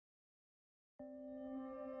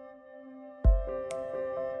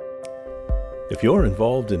If you're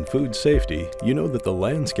involved in food safety, you know that the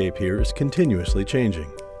landscape here is continuously changing.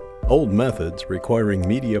 Old methods requiring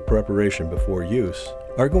media preparation before use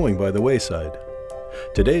are going by the wayside.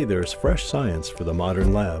 Today there's fresh science for the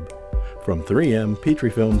modern lab, from 3M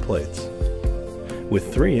Petrifilm Plates.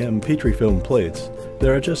 With 3M Petrifilm Plates,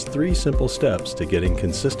 there are just 3 simple steps to getting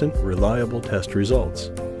consistent, reliable test results.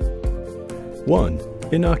 1.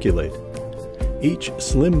 Inoculate. Each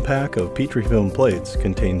slim pack of Petrifilm plates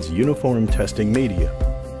contains uniform testing media.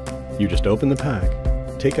 You just open the pack,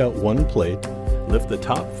 take out 1 plate, lift the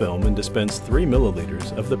top film and dispense 3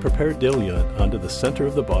 milliliters of the prepared diluent onto the center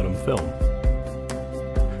of the bottom film.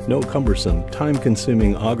 No cumbersome,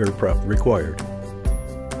 time-consuming agar prep required.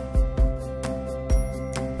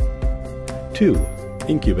 2.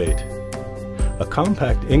 Incubate. A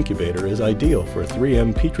compact incubator is ideal for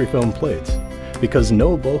 3M Petrifilm plates because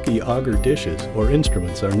no bulky agar dishes or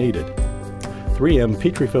instruments are needed. 3M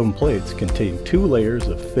Petrifilm plates contain 2 layers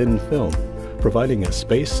of thin film, providing a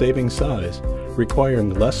space-saving size,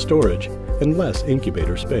 requiring less storage and less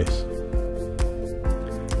incubator space.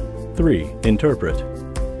 3. Interpret.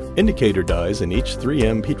 Indicator dies in each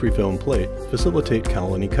 3M Petrifilm plate facilitate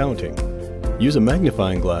colony counting. Use a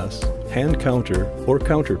magnifying glass, hand counter, or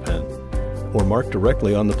counter pen, or mark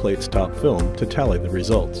directly on the plate's top film to tally the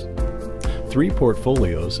results. 3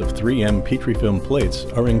 portfolios of 3M Petrifilm plates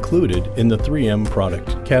are included in the 3M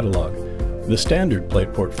product catalog, the standard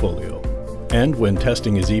plate portfolio. And when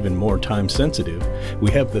testing is even more time sensitive,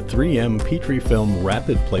 we have the 3M Petrifilm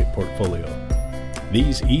Rapid Plate portfolio.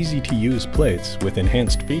 These easy-to-use plates with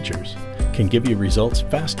enhanced features can give you results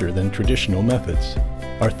faster than traditional methods.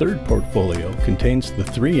 Our third portfolio contains the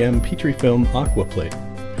 3M Petrifilm Aqua Plate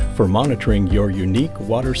for monitoring your unique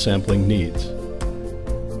water sampling needs.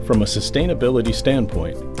 From a sustainability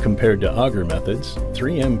standpoint, compared to agar methods,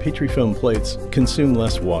 3M Petrifilm plates consume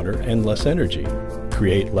less water and less energy,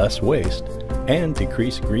 create less waste, and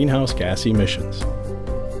decrease greenhouse gas emissions.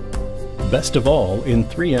 Best of all, in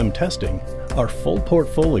 3M testing, our full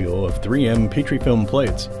portfolio of 3M Petrifilm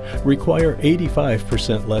plates require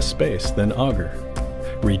 85% less space than agar,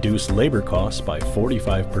 reduce labor costs by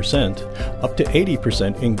 45%, up to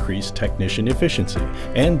 80% increase technician efficiency,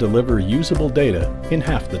 and deliver usable data in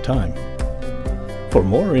half the time. For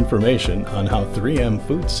more information on how 3M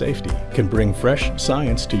Food Safety can bring fresh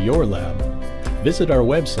science to your lab, visit our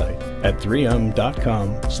website at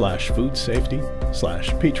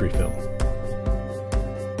 3m.com/foodsafety/Petrifilm.